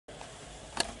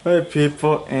Hey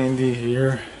people, Andy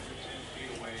here.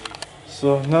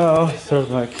 So now there's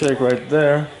my cake right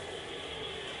there.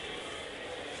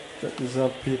 Check this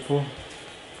out, people.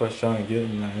 First trying to get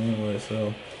it now anyway,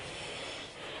 so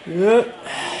yeah.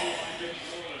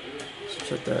 So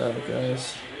check that out,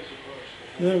 guys.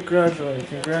 Yeah, congratulations,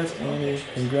 congrats Andy,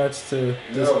 congrats to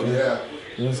this guy. Yeah.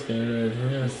 This guy right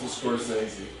here. Mr.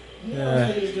 Scorsese. Yeah.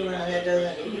 What he's doing on that,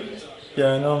 doesn't he?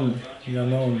 Yeah, I know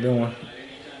what I'm doing.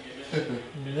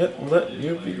 Let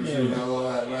you begin.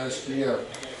 Last year.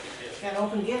 Got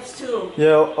open gifts too.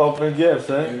 Yeah, open gifts,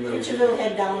 eh? Get your little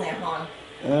head down there, hon.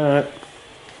 Alright.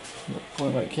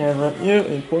 Point my camera at you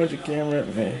and point your camera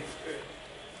at me.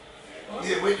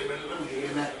 Yeah, wait a minute. Let me get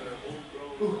in that.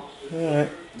 Alright.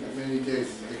 Not many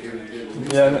cases I can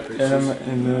get. Yeah,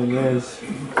 and then there's.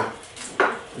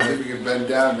 Maybe we can bend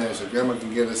down there so Grandma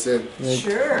can get us in.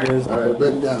 Sure. Alright,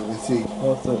 bend down. Let's see.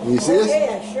 What's up? Can you see us?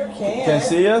 Yeah, I sure can. You can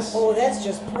see us? Oh, that's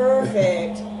just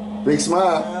perfect. Big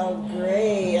smile. Oh,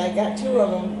 great. I got 2 of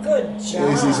them. Good job.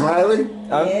 Is he smiling?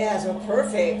 Yeah, so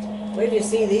perfect. Where do you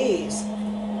see these?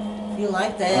 You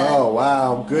like that? Oh,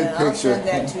 wow. Good Yeah, I'll picture. send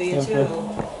that to you too.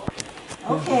 Okay,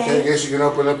 I Okay. guess you can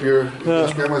open up your.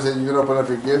 Grandma said you can open up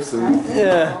your gifts. And,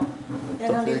 Yeah.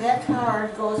 Then I'll leave that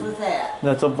card goes with that.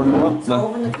 Let's open them up So then.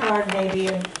 open the card maybe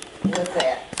and with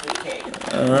that. Okay.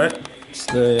 Alright.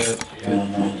 Stay.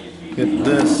 Get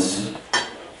this.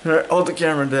 Alright, hold the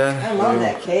camera, Dad. I love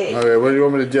that cake. Alright, what do you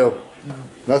want me to do?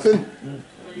 Nothing?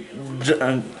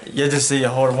 You just see a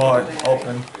whole wide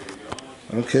open.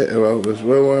 Okay, well,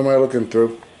 what am I looking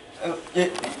through? Yeah,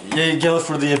 you go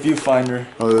for the viewfinder.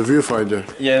 Oh, the viewfinder.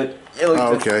 Yeah. Look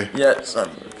Oh, okay. Yeah, sorry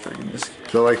for triggering this.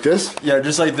 So like this? Yeah,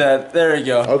 just like that. There you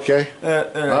go. Okay. There.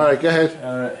 Alright, go ahead.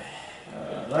 Alright.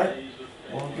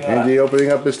 Alright. Andy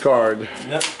opening up his card.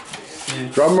 Yep. See.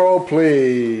 Drum roll,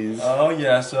 please. Oh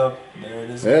yeah, so there it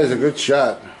is. There's a good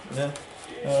shot. Yeah.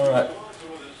 Alright.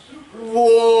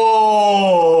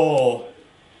 Whoa!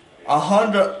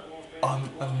 100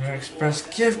 American Express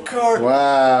gift card.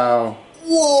 Wow.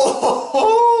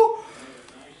 Whoa!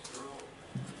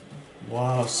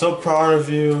 Wow, so proud of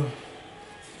you.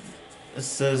 It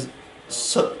says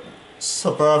so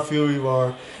proud of who you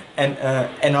are and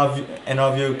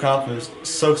of you accomplished.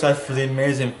 So excited for the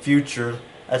amazing future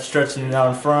that's stretching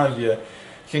out in front of you.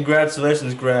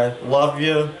 Congratulations, Grad. Love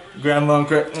you, Grandma and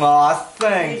Grandma. Aw,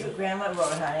 thanks. Grandma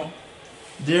wrote, honey.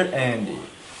 Dear Andy,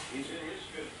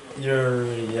 you're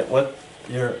You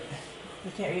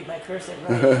can't read my cursive,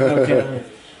 right? okay.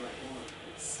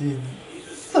 See,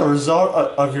 the result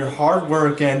of your hard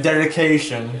work and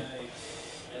dedication,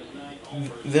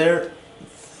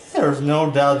 there's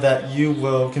no doubt that you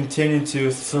will continue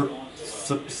to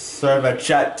serve at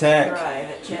Chat Tech. Right,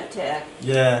 at Chat Tech.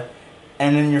 Yeah,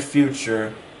 and in your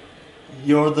future,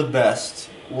 you're the best.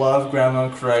 Love, Grandma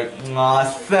and Craig. Aw,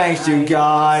 thanks, you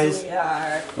guys.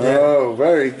 Sweetheart. Oh,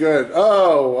 very good.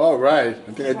 Oh, all right.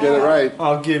 I think I did it right.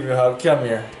 I'll give you a hug. Come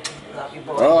here. Love you,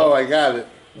 boy. Oh, I got it.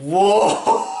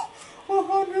 Whoa!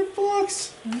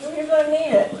 $100. You're gonna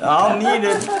need it. I'll need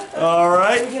it. All When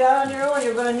right. you get out on your own,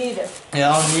 you're gonna need it.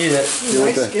 Yeah, I'll need it.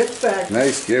 Nice gift bag.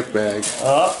 Nice gift bag.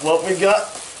 What we got?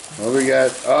 What we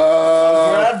got?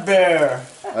 Grad bear.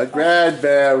 A grad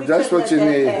bag. That's what you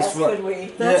need. Could we?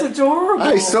 That's adorable.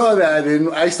 I saw that in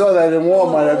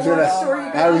Walmart.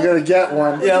 I was gonna get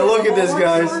one. Yeah, look at this,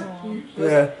 guys.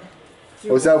 Yeah.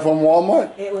 Was that from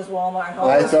Walmart? It was Walmart.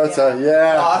 I thought so.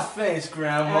 Yeah. Aw, thanks, I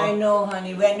Grandma. know,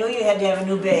 honey. I knew you had to have a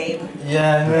new babe.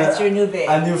 Yeah, That's your new babe.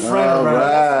 a new friend All around.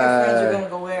 Your friends are right. gonna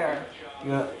go where?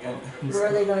 Yeah, Where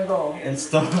are they gonna go? and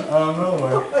stuff. I don't know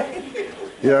where.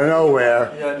 You're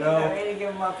nowhere. Yeah, I'm no. ready to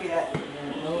give them up yet.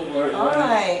 Nowhere. All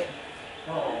right.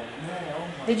 Oh,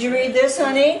 man. Did you read this,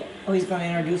 honey? Oh, he's gonna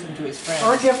introduce him to his friend.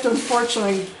 Our gift,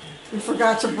 unfortunately, we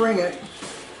forgot to bring it.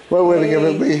 Well, we're gonna give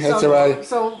it me. That's all right.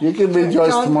 So You can rejoice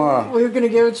John, tomorrow. We're going to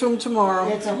give it to him tomorrow.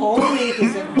 It's a whole week.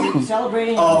 It's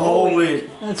celebrating A whole week.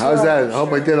 That's How's right. that? I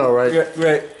hope I did all right.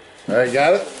 Great. All right,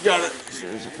 got it? Got it.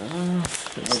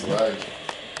 All right.